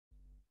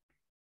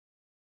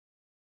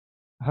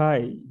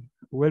Hi,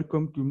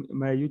 welcome to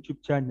my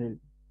YouTube channel.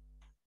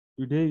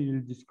 Today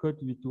we'll discuss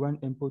with one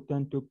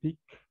important topic,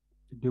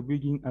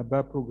 debugging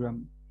ABAP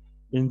program.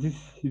 In this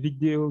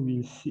video,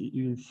 we'll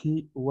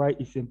see why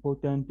it's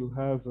important to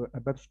have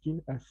ABAP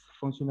skill as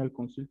functional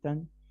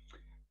consultant.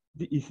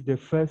 This is the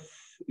first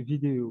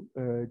video.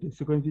 The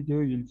second video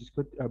we'll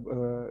discuss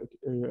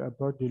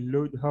about the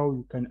load, how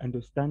you can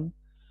understand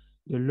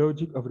the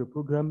logic of the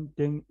program,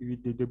 then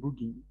with the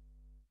debugging.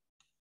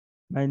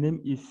 My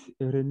name is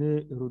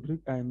Rene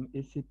Rodrigue. I'm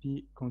SAP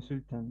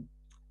consultant.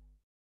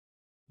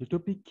 The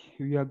topic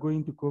we are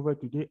going to cover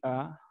today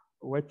are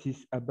what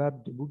is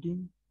ABAP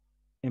debugging,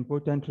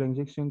 important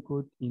transaction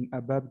code in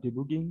ABAP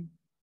debugging,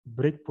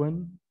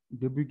 breakpoint,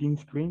 debugging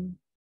screen,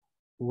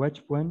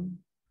 watch point,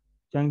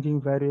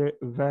 changing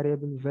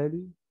variable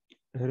value,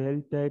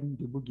 real-time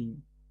debugging.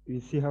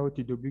 We see how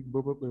to debug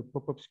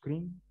pop-up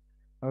screen,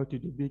 how to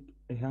debug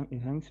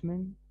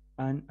enhancement,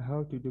 and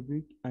how to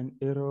debug an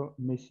error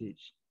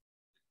message.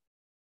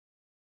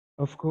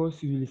 Of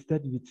course, we will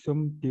start with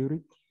some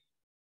theory.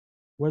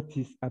 What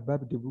is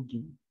ABAP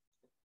debugging?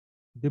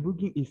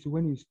 Debugging is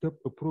when you stop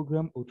a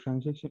program or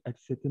transaction at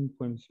certain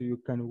points so you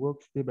can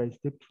work step by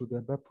step through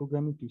the ABAP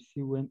programming to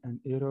see when an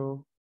error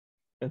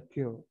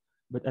occurs.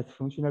 But as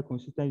functional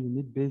consultant, you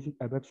need basic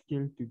ABAP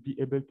skill to be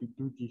able to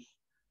do this.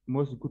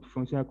 Most good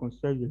functional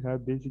consultants will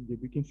have basic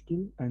debugging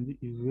skill, and it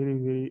is very,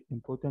 very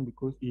important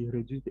because it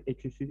reduces the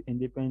excessive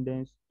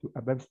independence to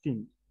ABAP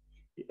teams.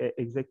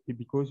 Exactly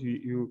because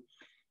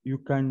you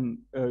can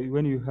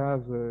when you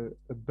have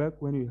a bug,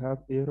 when you have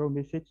error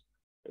message,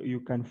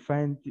 you can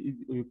find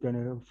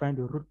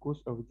the root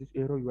cause of this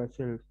error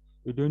yourself.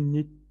 You don't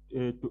need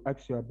to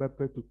ask your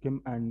ABAP to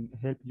come and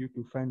help you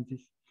to find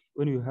this.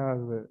 When you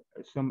have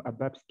some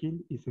ABAP skill,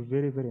 it's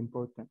very, very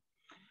important.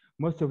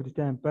 Most of the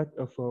time, part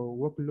of our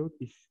workload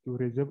is to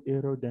resolve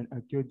error that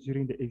occur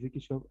during the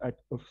execution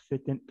of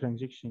certain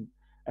transaction.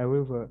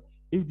 However,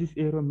 if this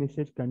error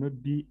message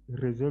cannot be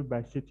resolved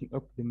by setting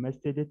up the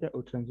master data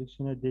or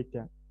transactional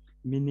data,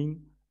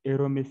 meaning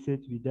error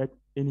message without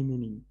any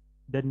meaning,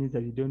 that means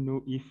that you don't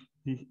know if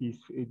this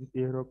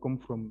error come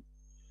from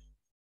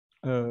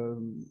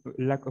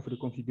lack of the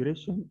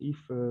configuration, if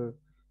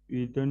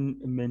you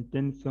don't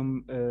maintain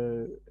some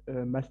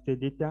master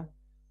data.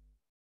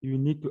 You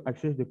need to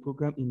access the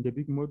program in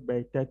debug mode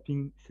by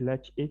typing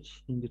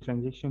 /h in the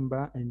transaction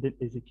bar and then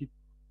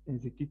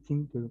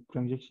executing the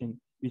transaction,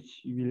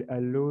 which will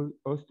allow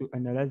us to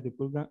analyze the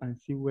program and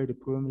see where the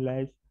problem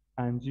lies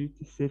and do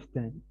to save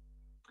time.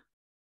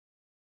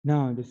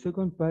 Now, the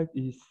second part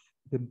is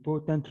the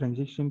important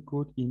transaction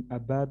code in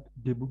ABAP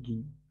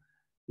debugging.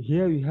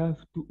 Here we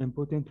have two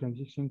important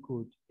transaction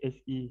codes,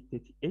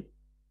 SE38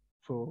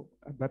 for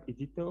ABAP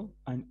editor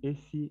and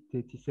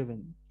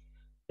SE37.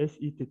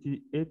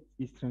 SE38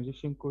 is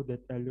transaction code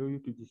that allow you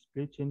to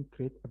display change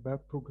create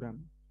ABAP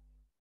program.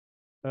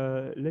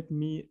 Let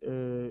me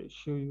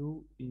show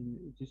you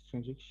in this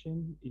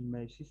transaction in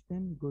my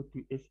system. Go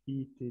to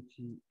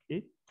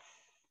SE38,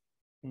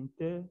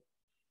 enter.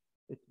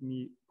 Let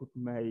me put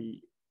my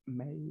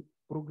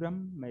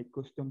program, my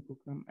custom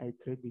program I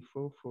create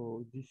before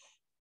for this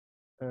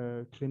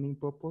training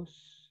purpose.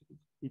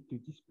 It to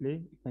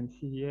display. You can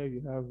see here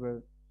you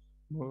have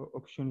more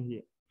option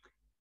here.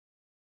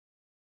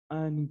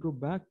 And go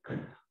back.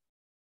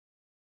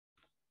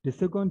 The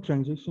second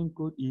transaction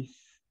code is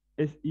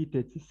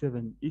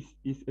SE37.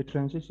 Is a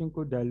transaction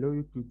code that allows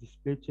you to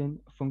display chain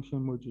function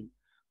module.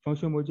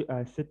 Function module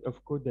are a set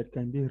of code that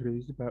can be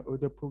reused by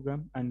other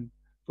programs, and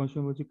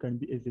function module can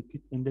be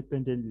executed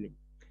independently.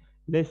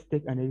 Let's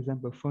take an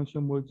example.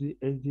 Function module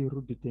SD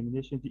root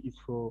determination. This is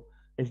for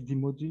SD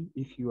module.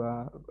 If you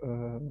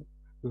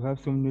have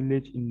some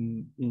knowledge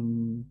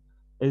in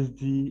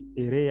SD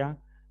area,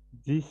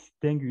 this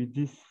thing with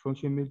this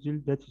function module,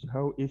 that is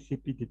how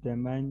ACP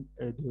determine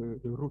the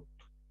root.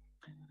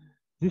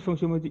 This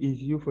function module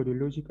is used for the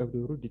logic of the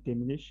root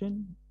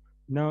determination.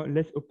 Now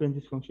let's open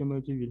this function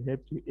module will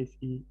help to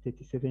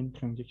SE37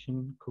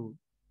 transaction code.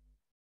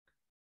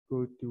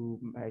 Go to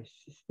my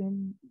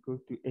system, go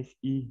to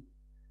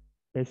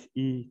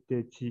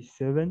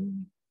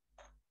SE37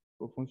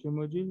 for function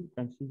module. You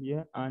can see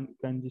here and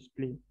can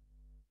display.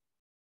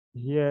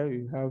 Here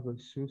you have a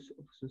source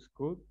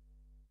code.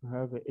 You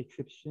have an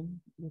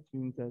exception. That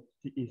means that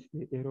this is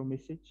the error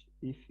message.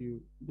 If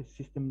the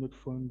system not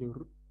found the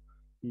root,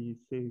 it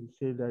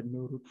say that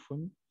no root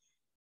found.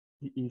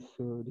 This is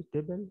the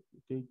table.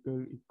 The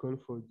table is called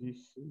for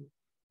this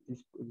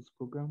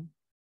program.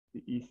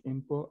 It is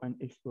import and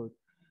export.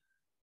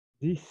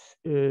 This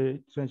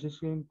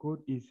transaction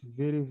code is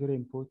very, very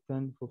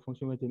important for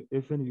functional and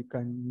even you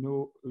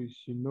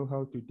should know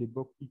how to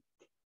debug it.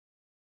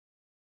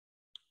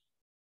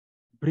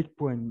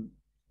 Breakpoint.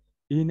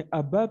 In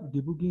ABAP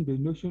debugging, the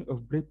notion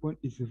of breakpoint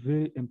is a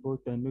very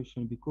important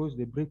notion because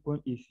the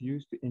breakpoint is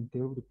used to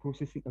interrupt the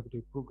processing of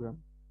the program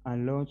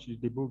and launch the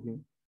debugging.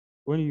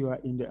 When you are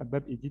in the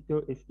ABAP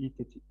editor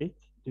SE38,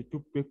 the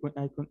two breakpoint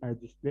icons are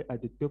displayed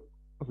at the top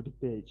of the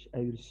page.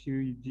 I will show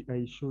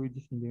you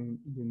this in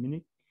a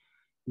minute.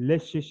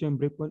 Left session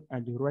breakpoint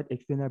and the right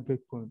external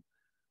breakpoint.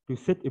 To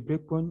set a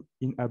breakpoint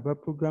in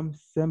ABAP program,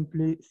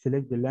 simply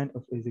select the line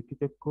of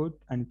executed code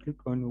and click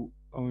on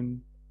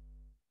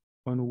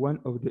one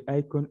of the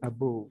icons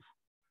above.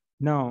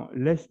 Now,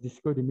 let's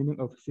discuss the meaning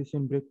of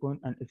session breakpoint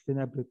and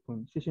external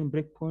breakpoint. Session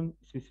breakpoint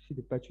specifies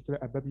the particular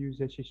ABAP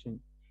user session.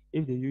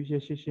 If the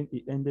user session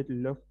is ended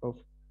loss of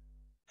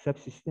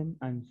subsystem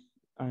and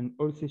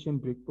all session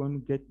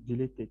breakpoint get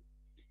deleted.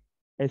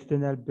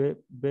 External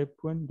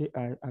breakpoint, they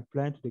are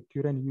applied to the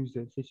current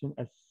user session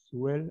as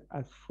well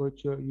as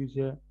future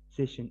user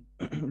session.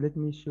 Let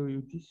me show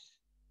you this.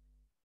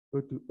 Go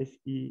to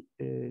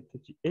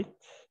SE38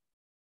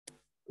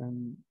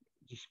 and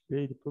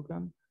display the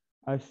program.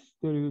 As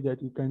told you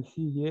that you can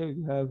see here,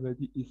 we have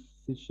this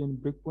session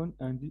breakpoint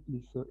and this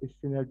is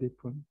external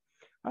breakpoint.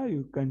 How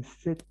you can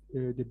set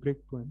the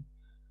breakpoint?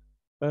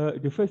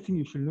 The first thing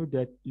you should know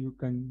that you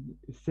can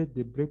set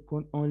the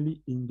breakpoint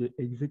only in the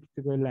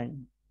executable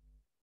line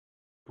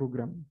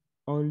program,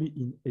 only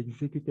in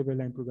executable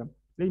line program.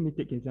 Let me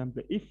take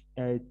example. If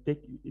I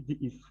take this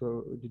is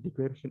for the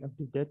declaration of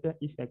the data.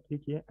 If I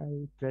click here,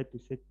 I try to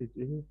set the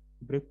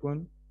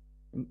breakpoint.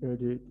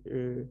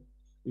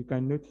 You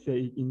can notice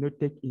it not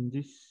take in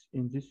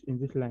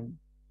this line.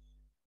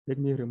 Let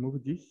me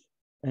remove this.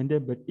 And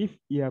then, but if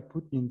you are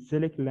put in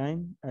select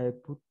line, I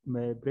put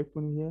my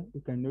breakpoint here,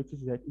 you can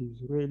notice that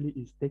is really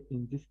is taken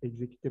in this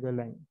executable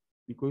line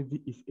because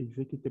this is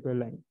executable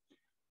line.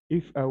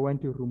 If I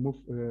want to remove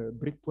a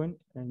breakpoint,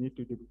 I need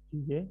to double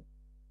click here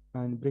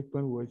and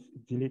breakpoint was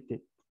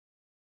deleted.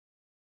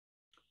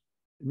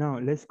 Now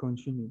let's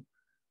continue.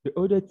 The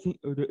other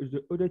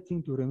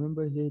thing to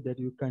remember here that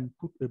you can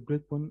put a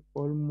breakpoint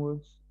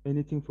almost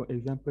anything. For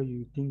example,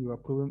 you think your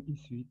problem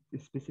is with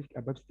a specific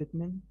ABAP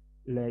statement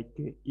like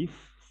if,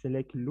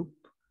 select, loop,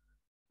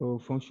 or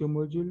function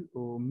module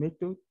or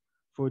method.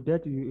 For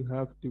that, you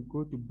have to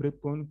go to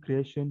breakpoint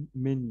creation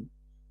menu.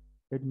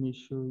 Let me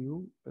show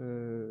you.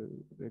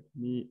 Let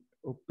me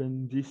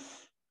open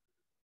this.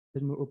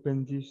 Let me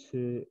open this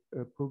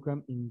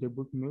program in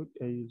debug mode.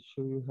 I will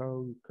show you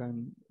how you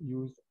can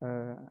use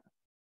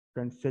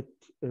can set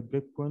a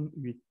breakpoint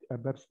with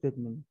ABAP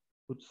statement.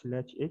 Put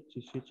 /H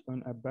to switch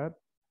on ABAP,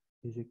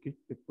 execute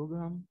the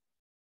program,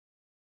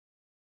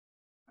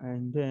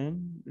 and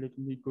then let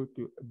me go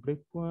to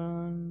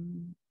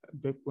breakpoint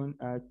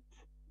at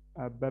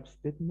ABAP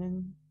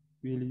statement.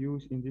 We'll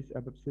use in this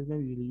ABAP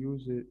statement, we'll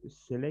use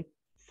select.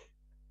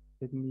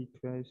 Let me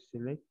try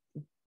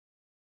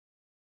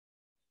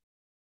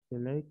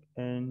select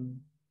and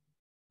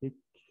click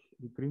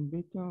the green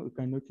button. You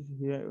can notice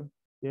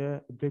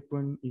here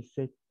breakpoint is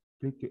set.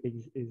 Click to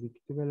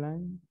executable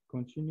line,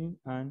 continue,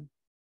 and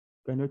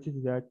you can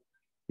notice that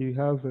you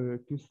have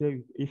two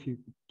steps. If you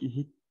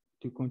hit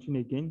to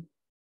continue again,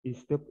 it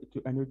stop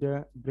to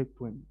another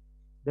breakpoint.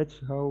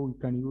 That's how you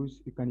can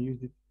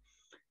use it.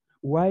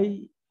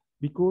 Why?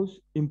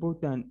 Because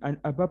important, an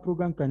ABAP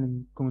program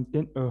can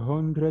contain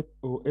 100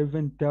 or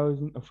even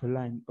 1,000 of a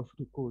line of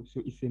the code.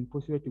 So it's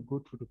impossible to go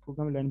through the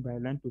program line by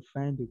line to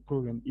find the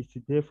problem. It's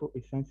therefore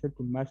essential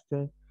to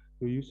master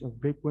the use of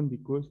breakpoint,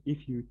 because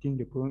if you think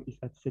the problem is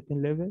at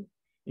certain level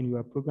in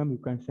your program, you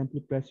can simply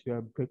place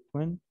your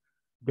breakpoint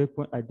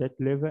at that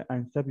level,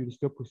 and stop. You will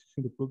stop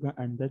processing the program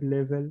at that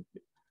level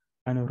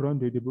and run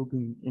the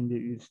debugging, and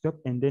you stop,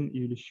 and then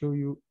it will show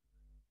you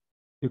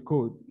the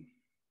code.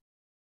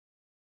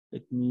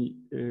 Let me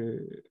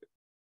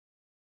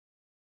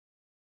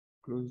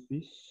close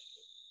this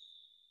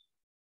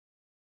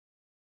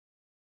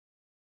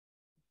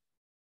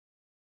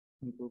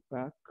and go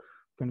back.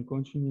 Can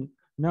continue.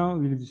 Now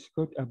we'll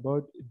discuss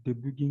about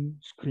debugging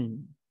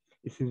screen.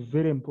 It's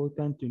very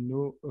important to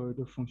know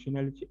the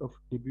functionality of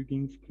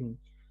debugging screen.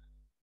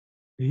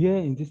 Here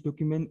in this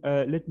document,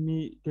 let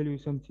me tell you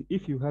something.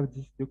 If you have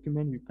this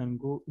document, you can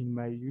go in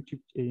my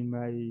YouTube, in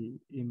my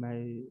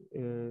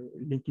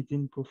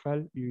LinkedIn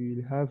profile. You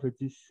will have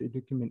this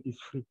document. It's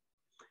free.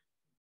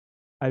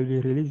 I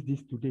will release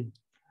this today.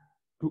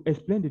 To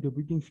explain the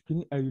debugging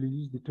screen, I will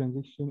use the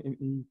transaction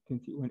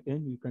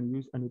ME21N. You can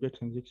use another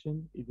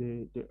transaction.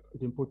 The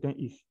important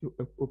is to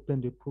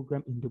open the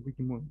program in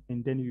debugging mode,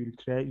 and then you will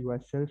try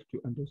yourself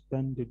to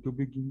understand the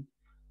debugging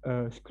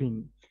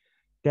screen.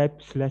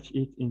 Type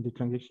 /H in the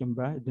transaction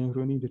bar, then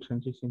running the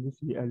transaction. This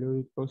will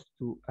allow us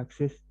to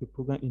access the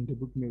program in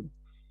debug mode.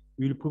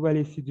 You will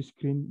probably see the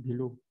screen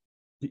below.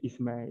 This is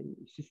my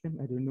system.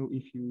 I don't know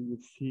if you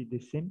will see the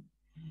same.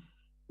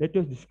 Let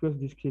us discuss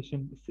this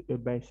question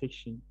by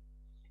section.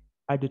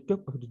 At the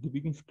top of the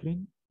debugging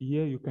screen,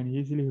 here you can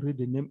easily read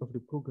the name of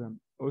the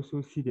program.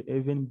 Also see the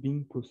event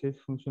being process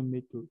function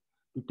method.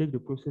 To take the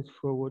process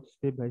forward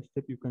step by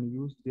step, you can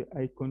use the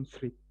icon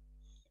script.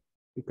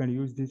 You can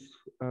use this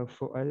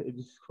for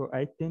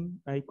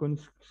item icon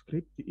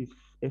script is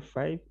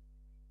F5,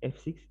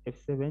 F6,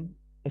 F7,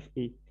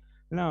 F8.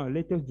 Now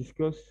let us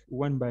discuss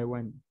one by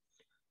one.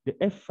 The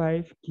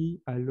F5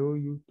 key allow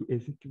you to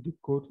execute the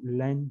code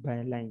line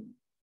by line.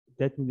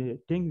 That the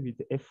thing with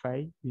the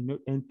F5 will not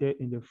enter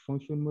in the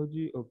function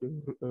module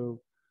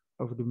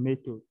of the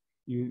method.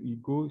 You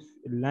go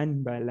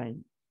line by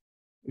line.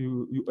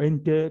 You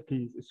enter,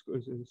 please,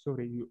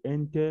 sorry, you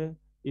enter.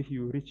 If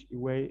you reach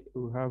where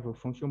you have a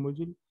function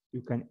module,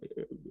 you can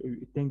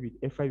think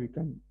with F5, you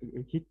can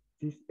hit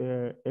this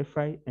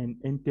F5 and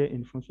enter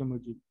in function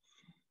module.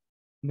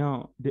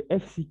 Now, the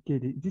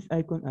FCK, this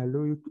icon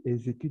allow you to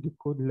execute the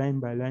code line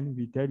by line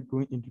without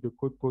going into the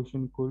code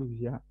portion called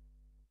via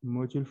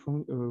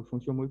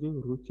function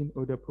module, routine,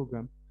 other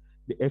program.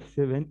 The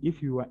F7,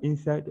 if you are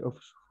inside of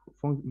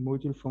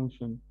module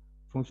function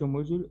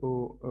module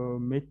or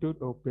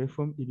method or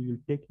perform, it will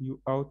take you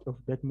out of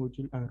that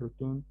module and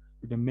return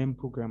to the main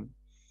program.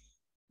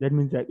 That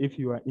means that if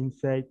you are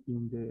inside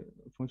in the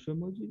function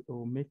module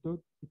or method,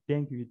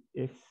 think with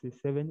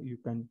F7, you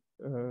can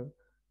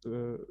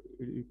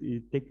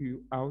it take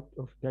you out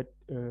of that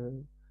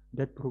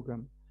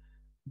program.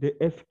 The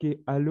FK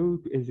allow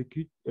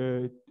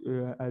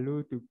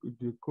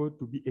the code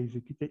to be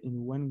executed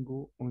in one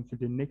go until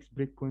the next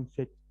breakpoint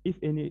set. If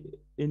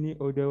any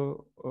other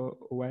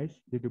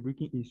wise, the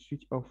debugging is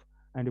switched off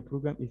and the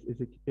program is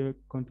executed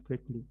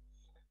concurrently.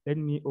 Let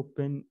me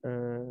open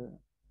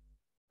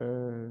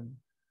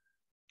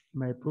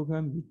my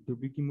program with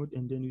debugging mode,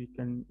 and then we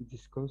can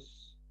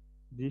discuss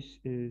this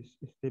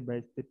step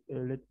by step.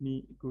 Let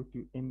me go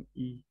to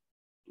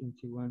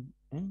ME21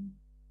 and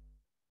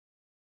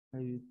I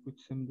will put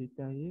some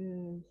data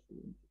here.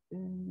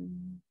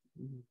 And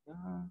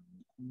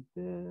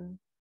there,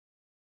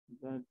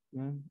 that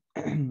one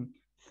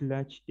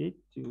 /8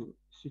 to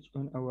switch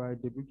on our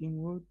debugging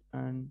mode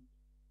and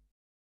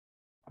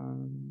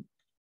um,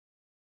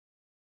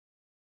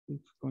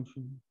 it's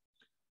continue.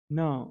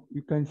 Now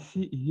you can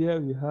see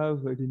here we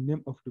have the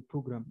name of the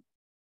program.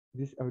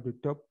 This at the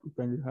top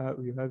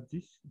we have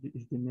this. This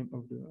is the name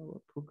of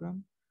our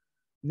program.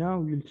 Now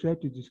we'll try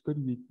to discuss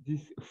with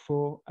these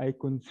four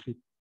icon script.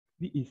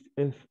 This is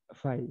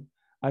F5.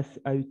 As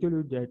I told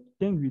you that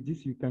then with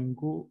this you can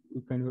go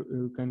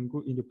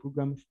in the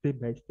program step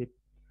by step.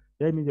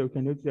 That means that you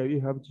can notice that we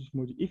have this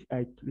module. If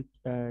I click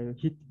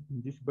hit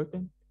this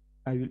button,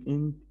 I will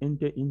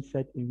enter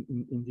inside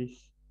in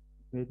this.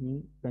 Let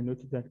me can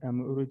notice that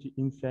I'm already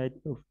inside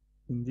of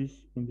in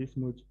this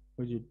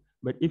module.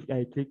 But if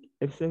I click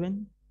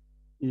F7,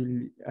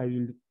 I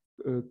will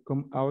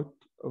come out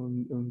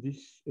on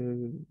this.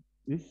 Can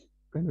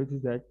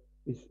notice that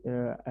is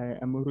I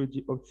am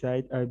already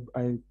outside. I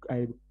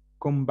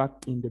come back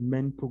in the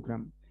main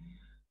program.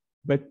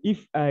 But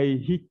if I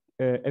hit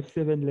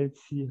F7, let's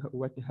see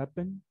what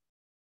happened.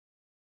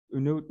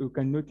 You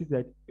can notice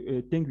that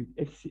thing with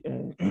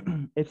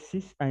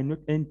F6, I not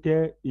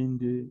enter in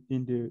the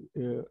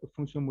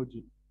function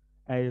module.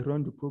 I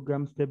run the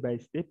program step by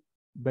step,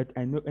 but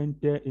I not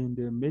enter in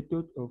the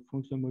method of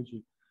function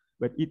module.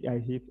 But if I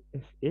hit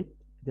F8,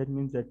 that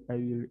means that I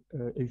will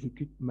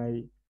execute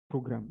my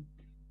program.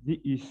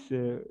 This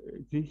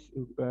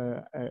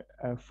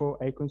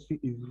for icons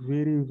is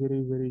very,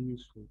 very, very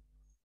useful.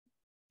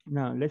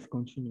 Now let's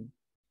continue.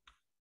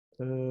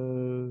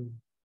 Uh,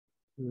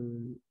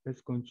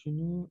 let's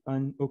continue.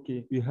 And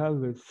okay, we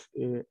have a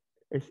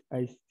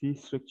SIT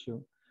structure.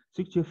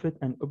 Structure fetch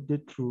and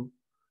update through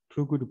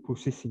good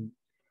processing.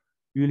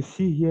 You will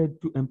see here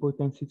two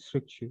important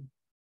structure.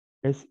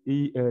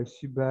 SE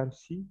subar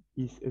C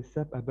is a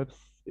sub above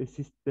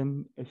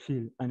system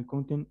field and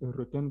contain a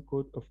return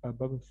code of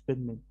above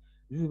statement.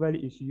 This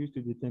value is used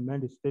to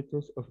determine the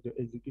status of the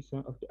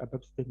execution of the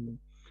above statement.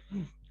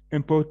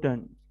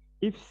 Important.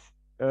 If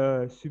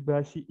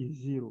Subasi is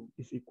 0,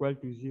 is equal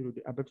to 0,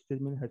 the above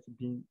statement has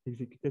been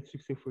executed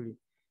successfully.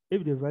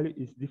 If the value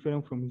is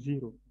different from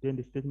 0, then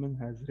the statement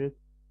has read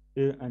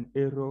an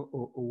error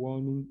or a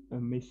warning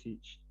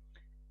message.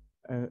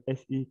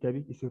 SE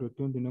tabik is a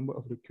return the number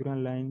of the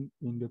current line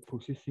in the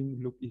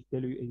processing loop. Is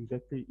tell you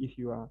exactly if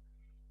you are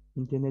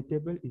internet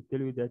table. It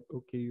tell you that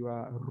okay, you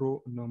are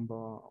row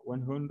number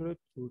 100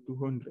 or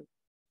 200.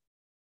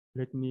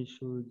 Let me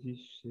show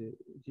this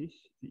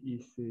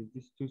is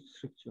this two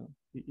structure.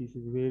 It is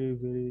very,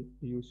 very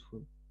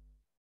useful.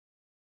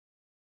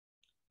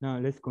 Now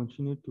let's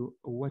continue to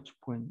a watch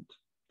point.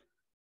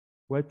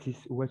 What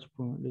is watch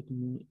point? Let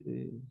me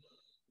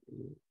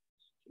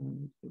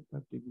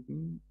back to the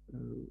beginning.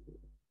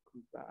 Go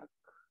back.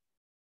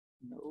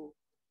 No.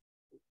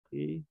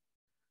 Okay.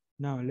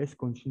 Now let's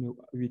continue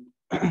with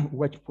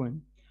watch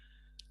point.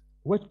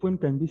 Watch point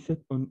can be set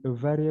on a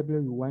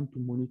variable you want to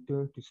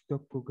monitor to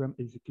stop program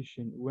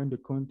execution when the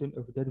content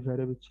of that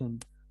variable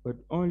changes, but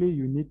only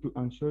you need to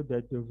ensure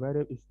that the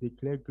variable is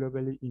declared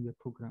globally in the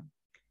program.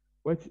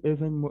 What's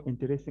even more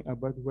interesting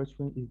about watch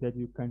point is that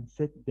you can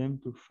set them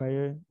to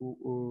fire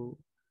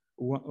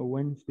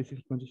one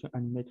specific condition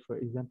unmet. For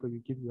example,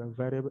 you give your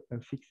variable a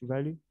fixed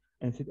value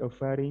instead of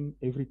firing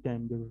every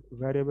time the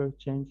variable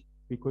change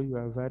because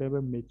your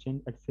variable may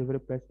change at several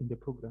places in the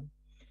program.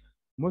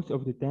 Most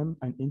of the time,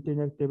 an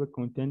internet table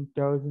contains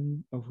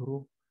thousands of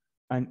rows.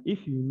 And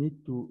if you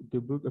need to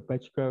debug a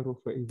particular row,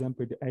 for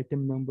example, the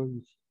item number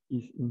which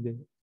is in the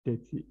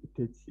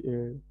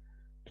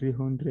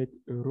 300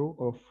 row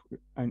of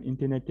an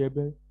internet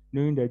table,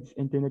 knowing that this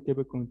internet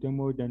table contains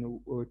more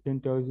than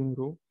 10,000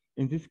 rows,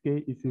 In this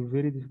case, it's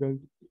very difficult,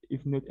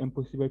 if not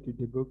impossible, to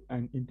debug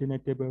an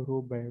internet table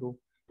row by row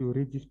to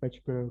read this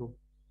particular row.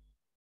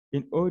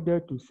 In order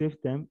to save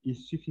time,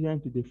 it's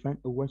sufficient to define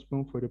a watch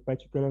point for the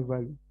particular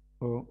value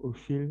or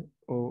field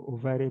or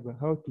variable.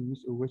 How to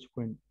use a watch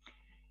point?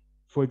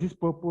 For this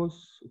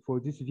purpose, for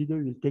this video,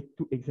 we'll take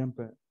two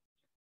examples,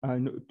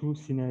 no, two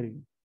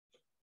scenarios.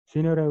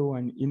 Scenario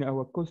one, in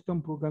our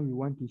custom program, we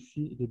want to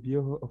see the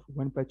behavior of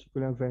one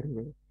particular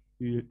variable.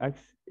 We will ask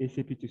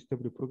ACP to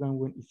stop the program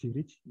when it's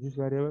reached this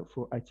variable.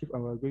 For achieve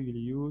our goal, we'll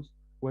use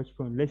watch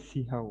point. Let's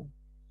see how.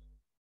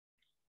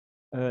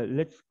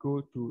 Let's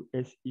go to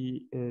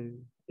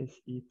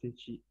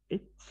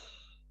SE38.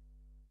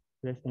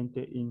 Let's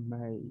enter in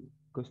my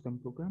custom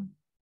program.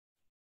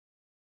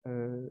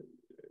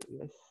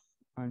 Yes,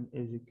 and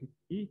execute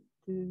it.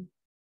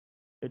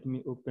 Let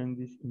me open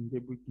this in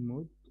debugging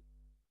mode.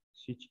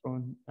 Switch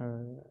on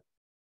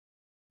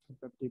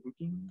ABAP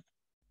debugging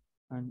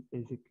and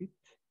execute.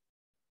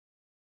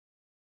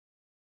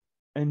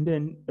 And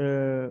then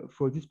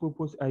for this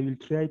purpose, I will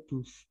try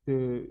to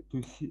see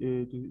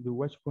the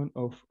watch point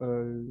of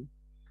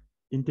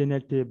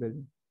internet table.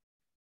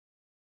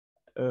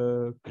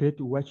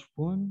 Create watch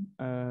point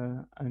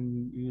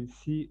and you will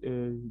see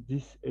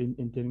this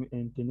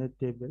internet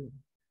table.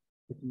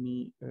 Let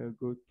me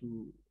go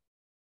to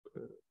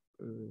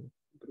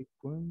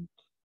breakpoint,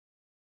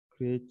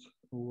 create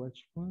a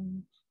watch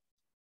point.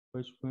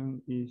 Watch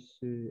point is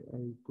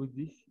I put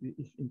this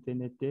is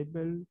internet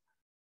table.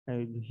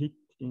 I hit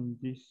in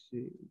this.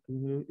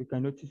 You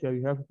can notice that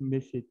we have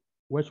message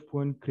watch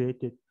point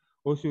created.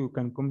 Also, you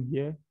can come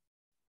here,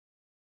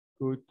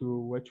 go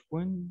to watch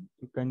point.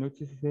 You can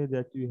notice here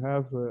that we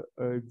have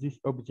this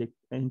object,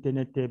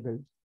 internet table.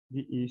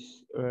 This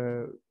is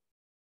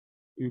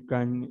you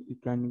can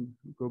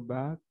go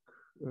back.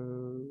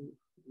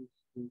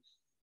 This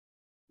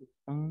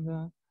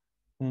standard,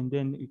 and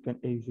then you can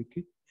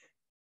execute.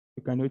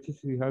 You can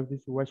notice we have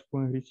this watch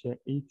point reach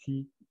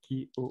 80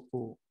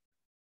 KOO.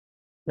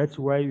 That's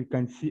why you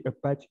can see a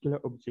particular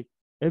object.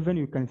 Even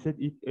you can set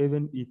it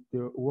even in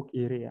the work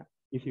area.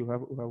 If you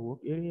have a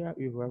work area,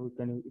 you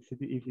can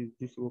set it if it's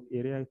this work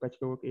area,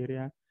 particular work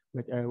area.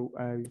 But I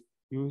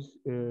use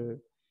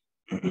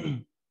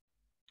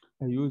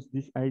I use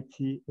this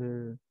IT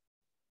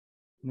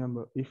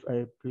number. If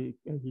I hit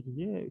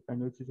here, you can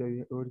notice that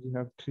we already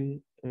have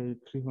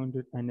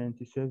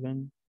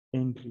 397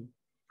 entry.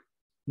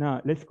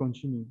 Now let's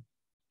continue.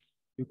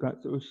 You can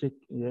also check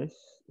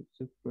yes,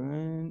 check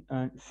one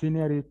and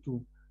scenario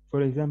two.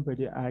 For example,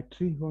 there are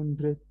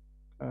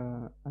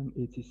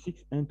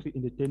 386 entry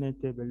in the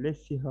tenant table.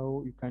 Let's see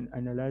how you can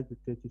analyze the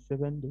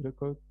 37, the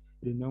record,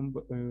 the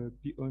number,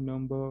 PO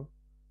number,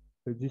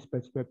 this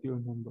particular PO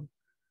number.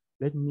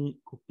 Let me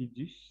copy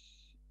this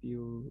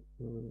PO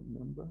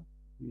number.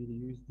 We will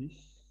use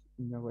this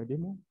in our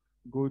demo.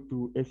 Go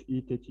to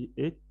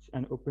SE38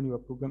 and open your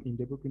program in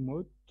debugging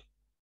mode.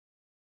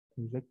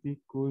 Exactly,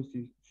 because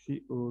you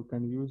see or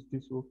can use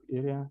this work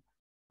area.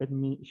 Let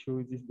me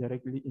show this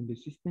directly in the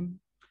system.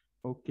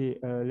 Okay,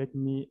 let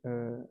me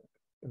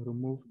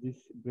remove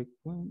this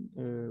breakpoint,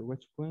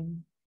 watch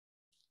point.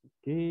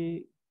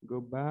 Okay,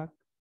 go back,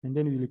 and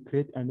then we will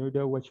create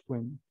another watch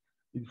point.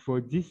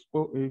 For this,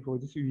 we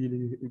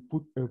will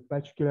put a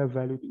particular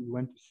value that we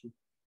want to see.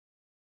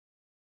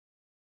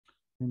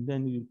 And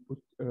then we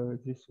put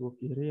this work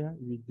area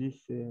with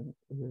this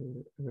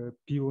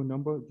PO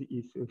number.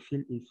 This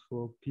field is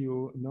for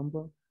PO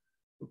number.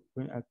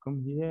 When I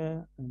come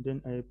here and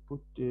then I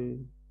put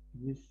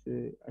this,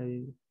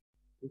 I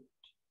put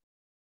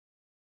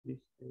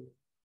this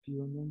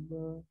PO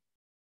number.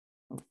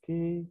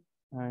 Okay,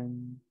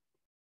 and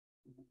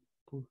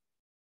put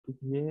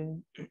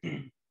here.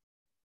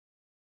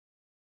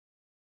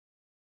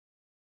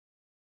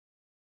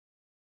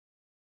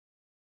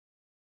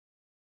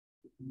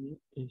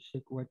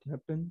 Check what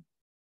happened.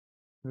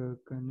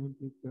 Cannot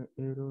be the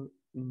error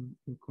in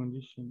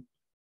condition.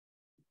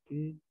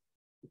 Okay,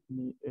 let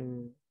me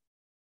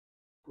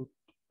put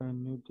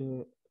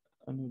another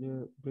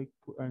break.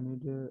 Put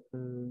another.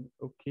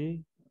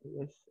 Okay.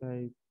 Yes,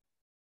 I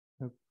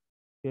have.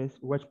 Yes,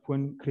 watch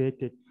point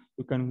created.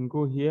 You can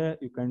go here.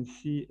 You can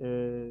see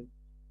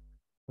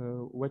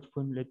watch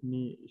point. Let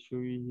me show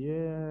you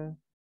here.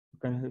 You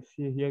can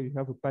see here we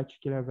have a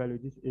particular value.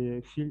 This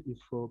field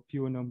is for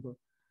PO number.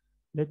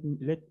 Let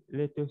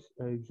us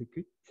execute.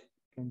 You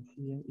can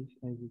see here if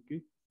I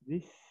execute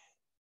this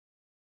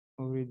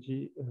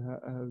already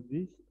have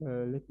this.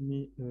 Let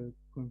me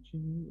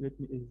continue. Let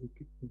me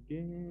execute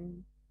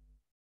again.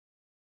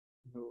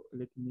 No,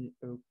 let me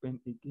open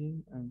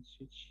again and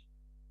switch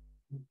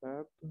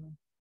back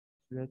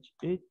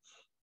 /8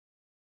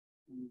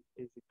 and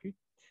execute.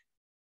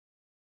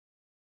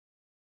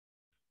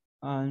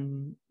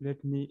 And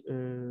let me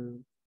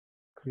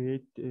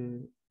create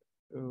a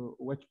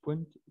watch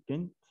point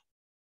again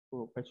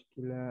for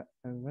particular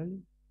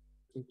value.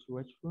 It's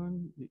watch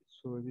point.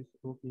 So this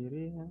work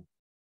area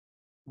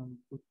and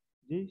put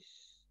this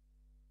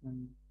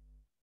and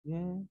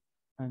yeah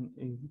and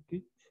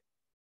execute.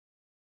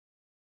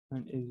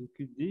 and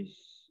execute this.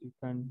 You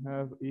can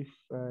have if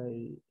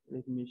I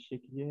let me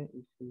check here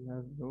if we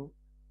have no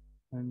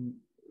and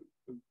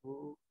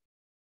go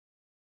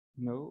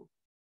no.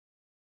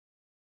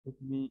 Let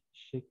me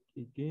check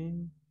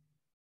again.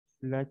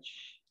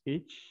 Slash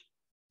H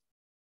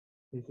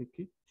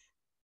execute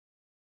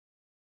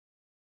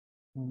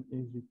and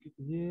execute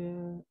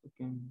here. You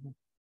can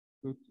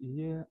put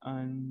here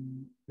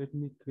and let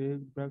me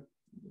create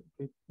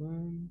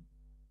breakpoint.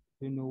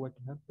 Don't know what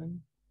happened.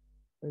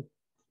 But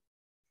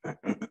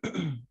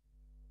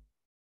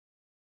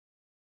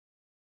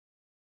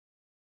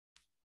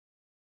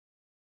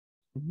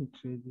let me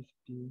create this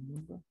PO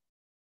number.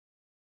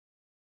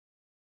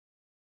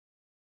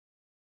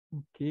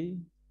 Okay,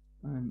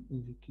 and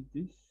execute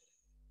this.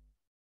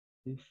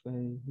 If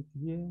I hit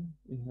here,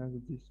 we have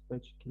this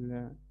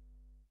particular.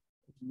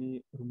 Let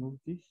me remove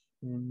this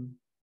and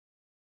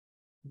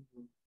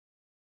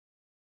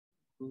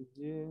go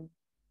here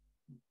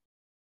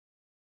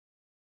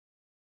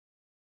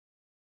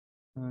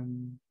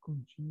and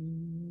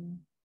continue.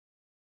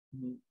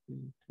 Let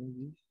me try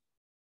this.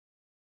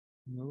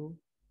 No,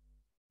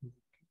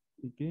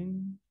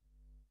 again.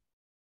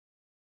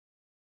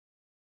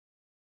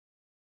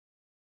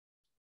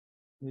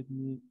 Let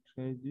me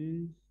try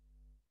this.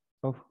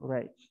 All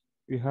right,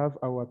 we have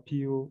our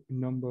PO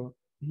number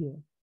here.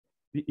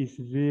 This is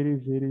very,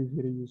 very,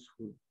 very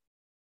useful.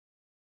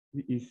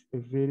 This is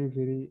very,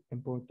 very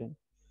important.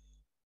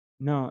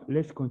 Now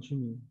let's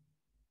continue.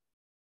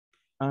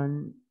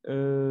 And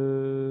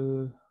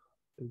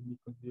let me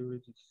continue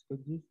to discuss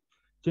this.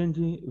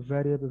 Changing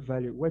variable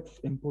value. What's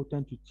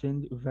important to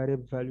change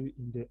variable value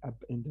in the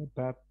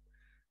ABAP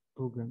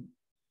program?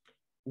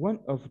 One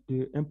of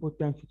the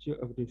important features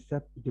of the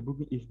SAP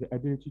debugging is the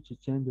ability to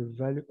change the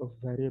value of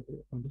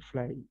variable on the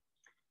fly.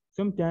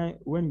 Sometimes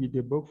when we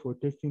debug for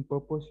testing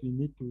purpose, we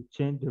need to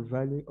change the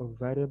value of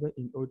variable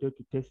in order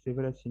to test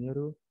several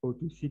scenarios or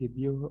to see the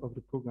behavior of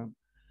the program.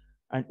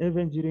 And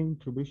even during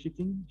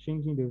troubleshooting,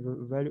 changing the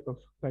value of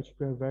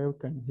particular variable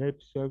can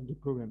help solve the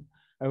problem.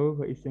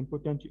 However, it's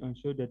important to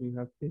ensure that you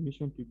have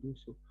permission to do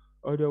so.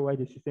 Otherwise,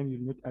 the system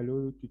will not allow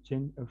you to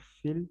change a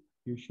field.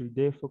 You should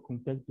therefore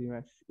contact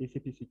the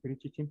SAP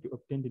security team to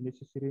obtain the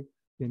necessary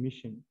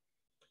permission.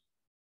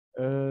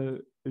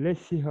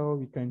 Let's see how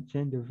we can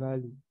change the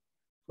value.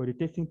 For the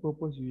testing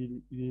purpose,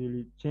 we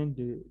will change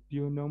the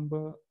PO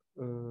number,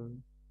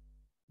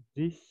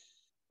 this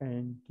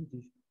and to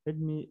this. Let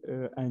me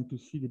and to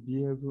see the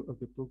behavior of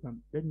the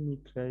program. Let me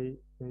try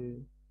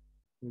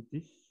with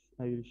this.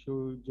 I will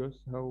show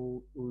just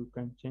how we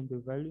can change the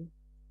value.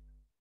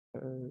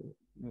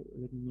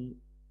 Let me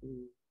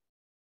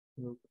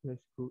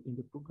let's go in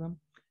the program.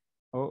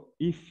 Or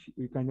if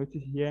you can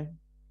notice here,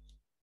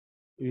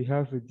 we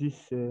have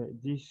this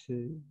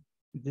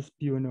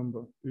PO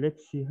number.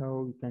 Let's see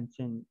how we can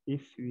change.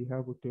 If we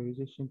have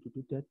authorization to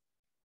do that,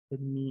 let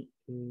me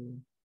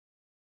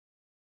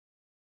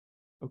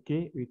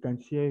okay, we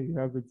can see we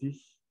have this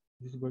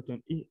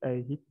button. If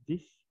I hit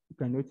this, you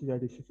can notice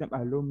that the system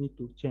allow me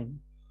to change.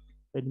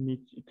 Let me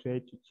try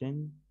to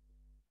change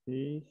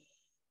this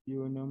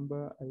PO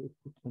number. I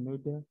put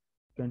another.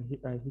 You can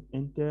hit. I hit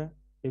enter.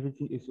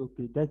 Everything is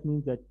okay. That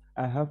means that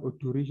I have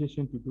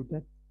authorization to do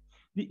that.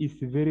 This is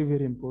very,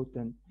 very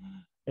important.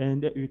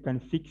 And we can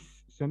fix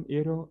some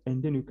error,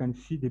 and then you can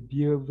see the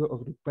behavior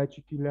of the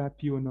particular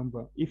PO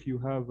number. If you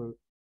have a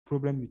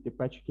problem with the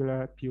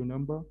particular PO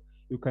number,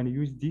 you can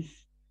use this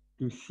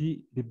to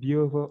see the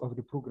behavior of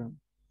the program.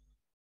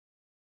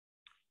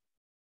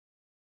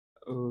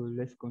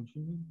 Let's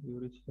continue. We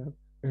already have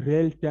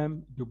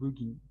real-time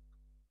debugging.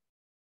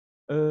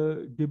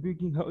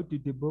 Debugging, how to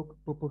debug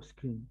pop-up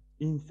screen.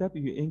 In SAP,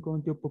 you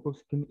encounter pop-up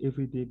screen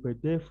every day,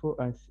 but therefore,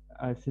 as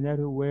a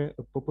scenario where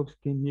a pop-up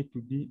screen need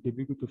to be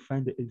debugged to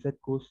find the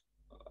exact cause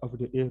of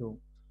the error.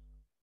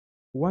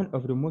 One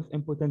of the most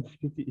important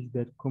difficulties is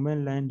that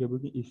command line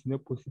debugging is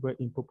not possible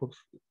in pop-up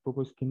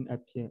screen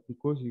appear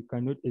because you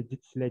cannot edit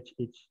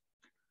 /h.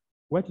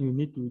 What you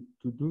need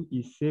to do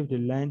is save the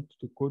line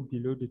to code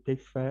below the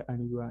text file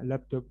on your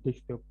laptop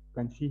desktop. You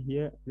can see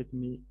here, let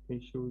me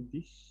show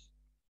this.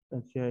 You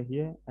can see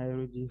here, I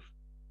already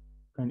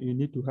you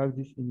need to have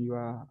this in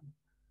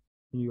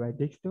your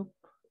desktop.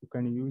 You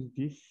can use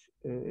this,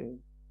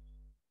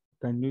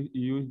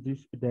 use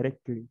this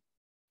directly.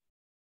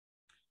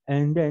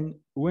 And then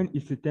when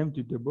it's the time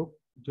to debug,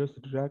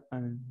 just drag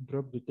and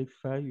drop the text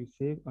file you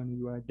save on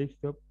your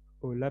desktop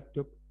or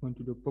laptop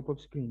onto the pop-up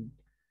screen.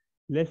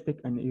 Let's take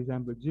an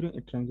example. During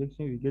a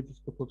transaction, we get this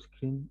pop-up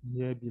screen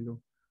here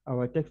below.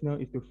 Our task now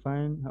is to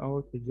find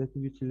out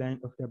exactly which line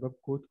of the above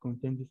code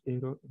contains this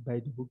error by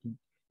debugging.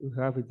 You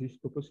have this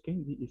pop-up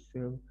screen. This is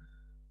tell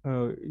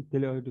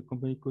the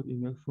company code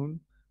in your phone.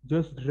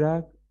 Just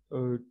drag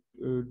or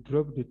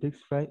drop the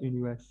text file in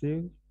your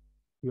save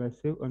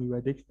on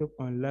your desktop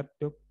or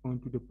laptop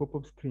onto the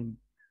pop-up screen.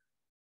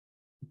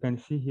 You can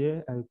see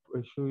here, I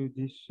show you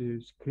this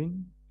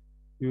screen.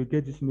 You will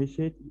get this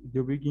message,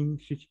 debugging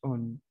switch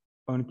on.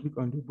 Click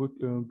on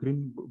the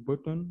green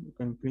button. You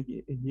can click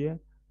it here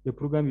The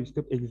program will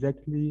stop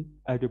exactly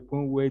at the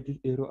point where this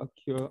error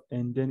occur,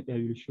 and then I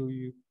will show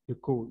you the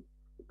code.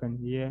 You can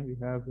hear we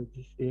have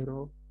this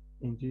error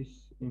in this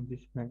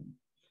line.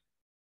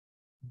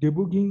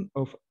 Debugging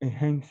of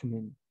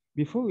enhancement.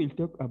 Before we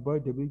talk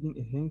about debugging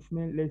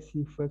enhancement, let's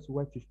see first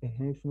what is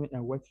enhancement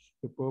and what is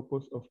the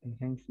purpose of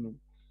enhancement.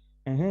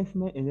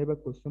 Enhancement enables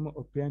customer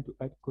or client to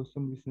add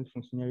custom business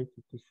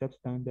functionality to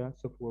substandard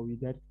software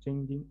without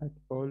changing at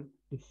all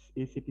its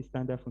ACP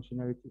standard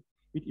functionality,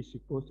 which is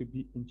supposed to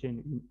be in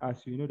chain.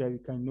 As you know that we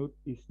cannot,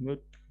 it's not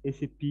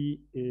ACP,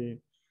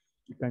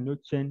 you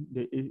cannot change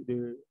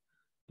the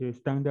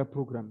standard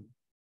program.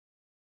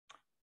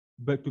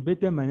 But to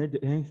better manage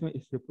the enhancement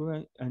is the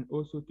program and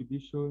also to be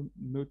sure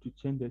not to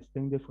change the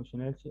standard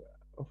functionality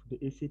of the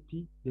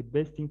ACP, the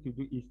best thing to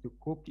do is to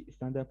copy a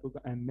standard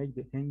program and make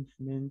the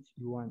enhancements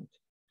you want.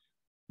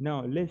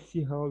 Now, let's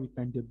see how we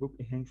can debug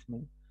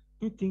enhancement.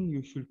 Two things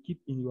you should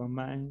keep in your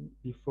mind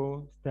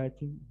before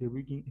starting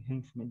debugging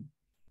enhancement.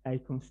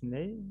 Icons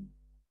name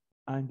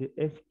and the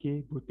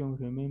FK button.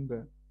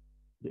 Remember,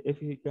 the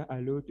FK can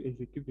allow to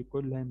execute the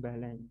code line by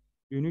line.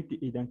 You need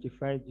to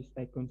identify this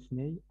icon's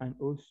name and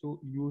also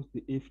use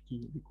the F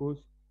key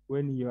because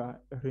you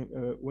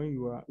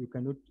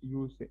cannot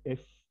use the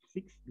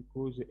F6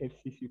 because the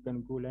F6 you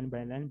can go line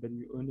by line, but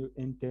you only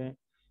enter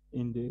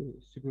in the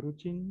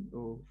subroutine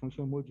or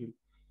function module.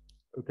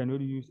 You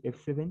cannot use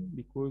F7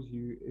 because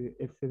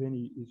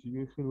F7 is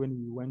useful when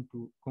you want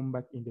to come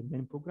back in the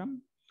main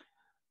program.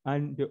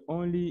 And the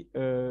only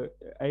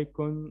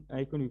icon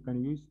you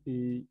can use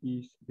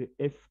is the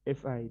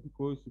FI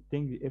because the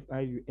thing the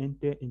FI you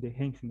enter in the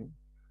enhancement.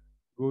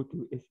 Go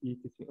to SE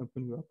to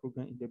open your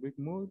program in debug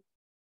mode.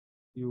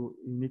 You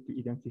need to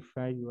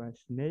identify your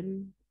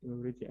Snell.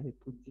 Already I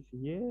put this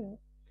here.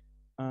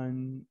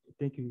 And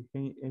thank you.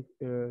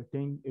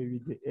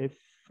 With the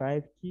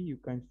F5 key, you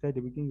can start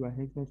debugging your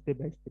enhancement step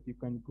by step. You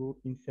can go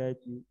inside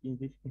in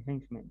this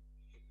enhancement.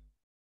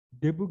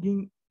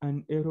 Debugging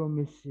an error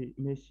message.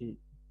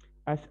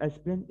 As I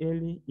explained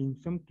earlier, in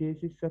some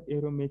cases, such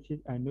error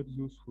messages are not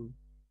useful,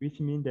 which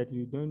means that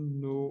you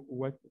don't know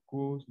what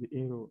caused the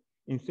error.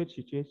 In such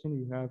situation,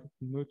 you have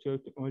no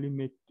choice. Only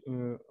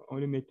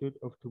method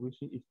of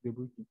troubleshooting is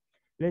debugging.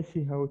 Let's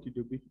see how to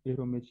debug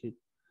error message.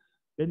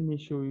 Let me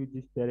show you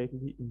this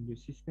directly in the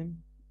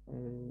system.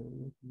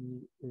 Let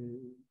me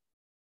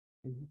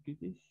execute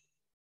this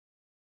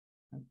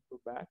and go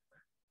back,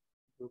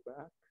 go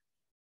back,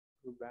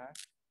 go back,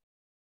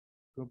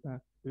 go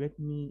back. Let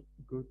me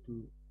go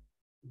to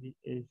the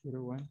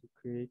A01 to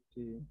create.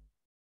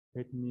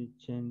 Let me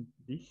change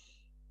this.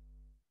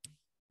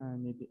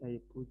 And maybe I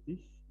put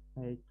this.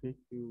 I hit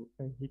to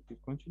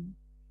continue. You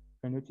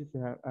can notice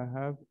I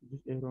have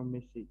this error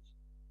message.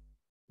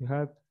 You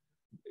have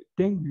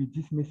then with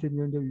this message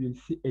number, you will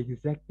see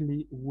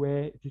exactly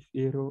where this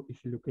error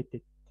is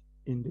located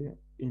in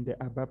the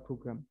ABAP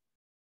program.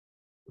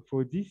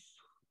 For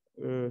this,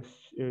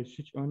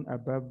 switch on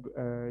above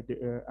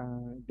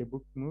the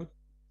book mode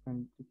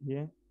and click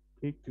here.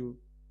 Click to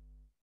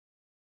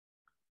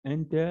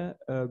enter.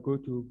 Go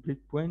to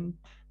breakpoint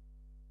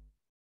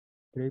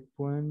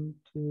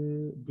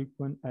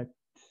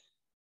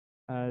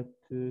at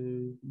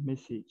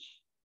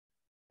message,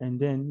 and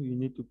then you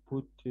need to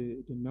put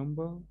the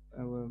number.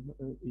 Our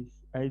is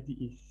ID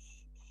is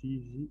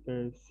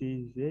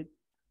CZ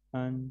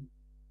and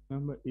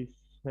number is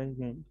 5.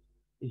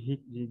 Hit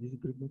this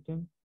green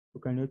button.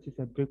 You can notice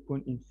a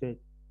breakpoint inside.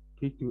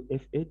 Click to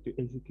F8 to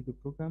execute the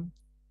program.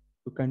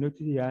 You can notice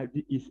here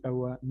this is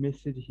our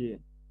message here.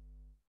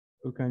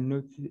 You can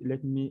notice.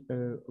 Let me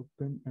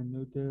open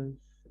another.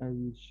 I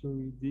will show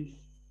you this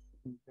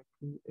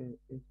exactly.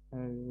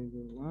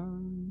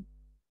 F1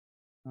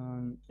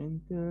 and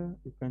enter.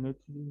 You cannot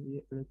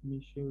see. Let me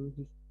show you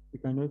this. You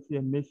cannot see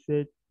a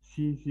message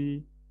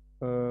CZ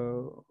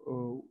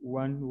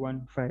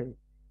 115.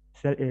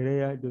 Cell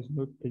area does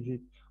not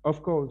exist.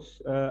 Of course,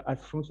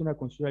 as functional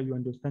controller, you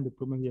understand the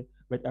problem here,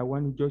 but I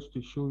want just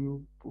to show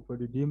you for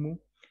the demo.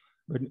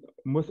 But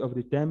most of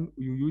the time,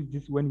 you use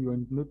this when you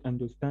do not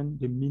understand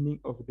the meaning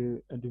of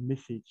the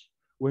message.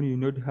 When you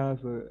not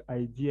have an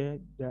idea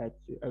that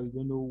I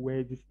don't know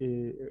where the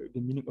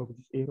meaning of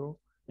this error,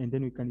 and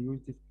then you can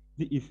use this.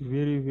 This is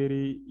very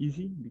very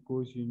easy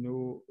because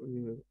you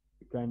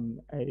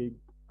can I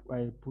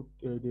put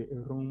the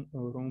wrong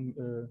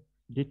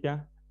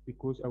data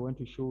because I want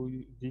to show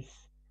you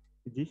this.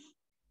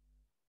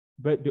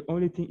 But the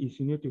only thing is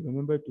you need to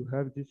remember to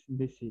have this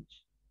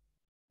message.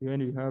 When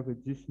you have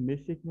this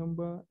message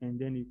number, and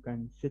then you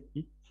can set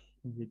it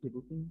in the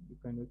debugging. You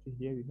can also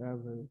here we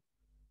have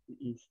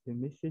is the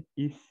message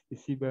if the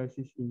C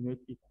basis is not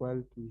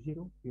equal to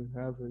 0. You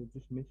have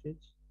this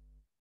message.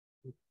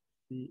 Let's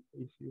see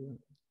if you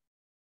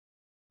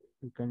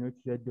cannot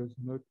see that does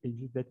not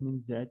exist. That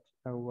means that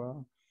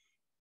our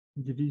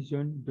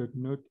division does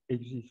not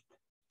exist.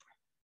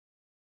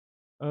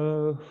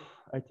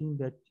 I think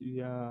that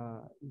we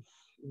are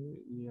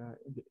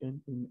at the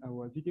end in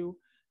our video.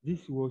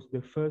 This was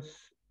the first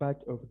part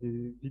of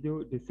the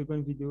video. The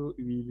second video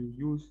will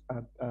use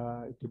a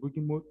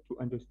debugging mode to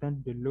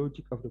understand the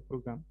logic of the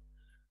program,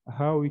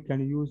 how we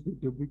can use the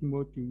debugging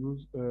mode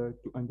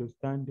to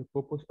understand the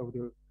purpose of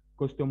the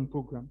custom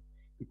program.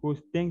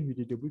 Because thanks to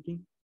the debugging,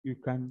 you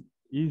can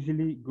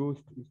easily go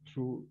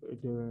through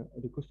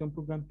the custom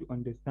program to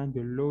understand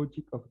the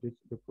logic of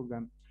the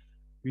program.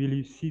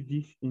 We'll see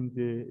this in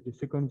the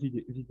second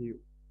video.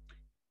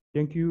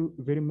 Thank you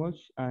very much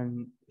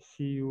and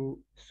see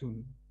you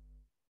soon.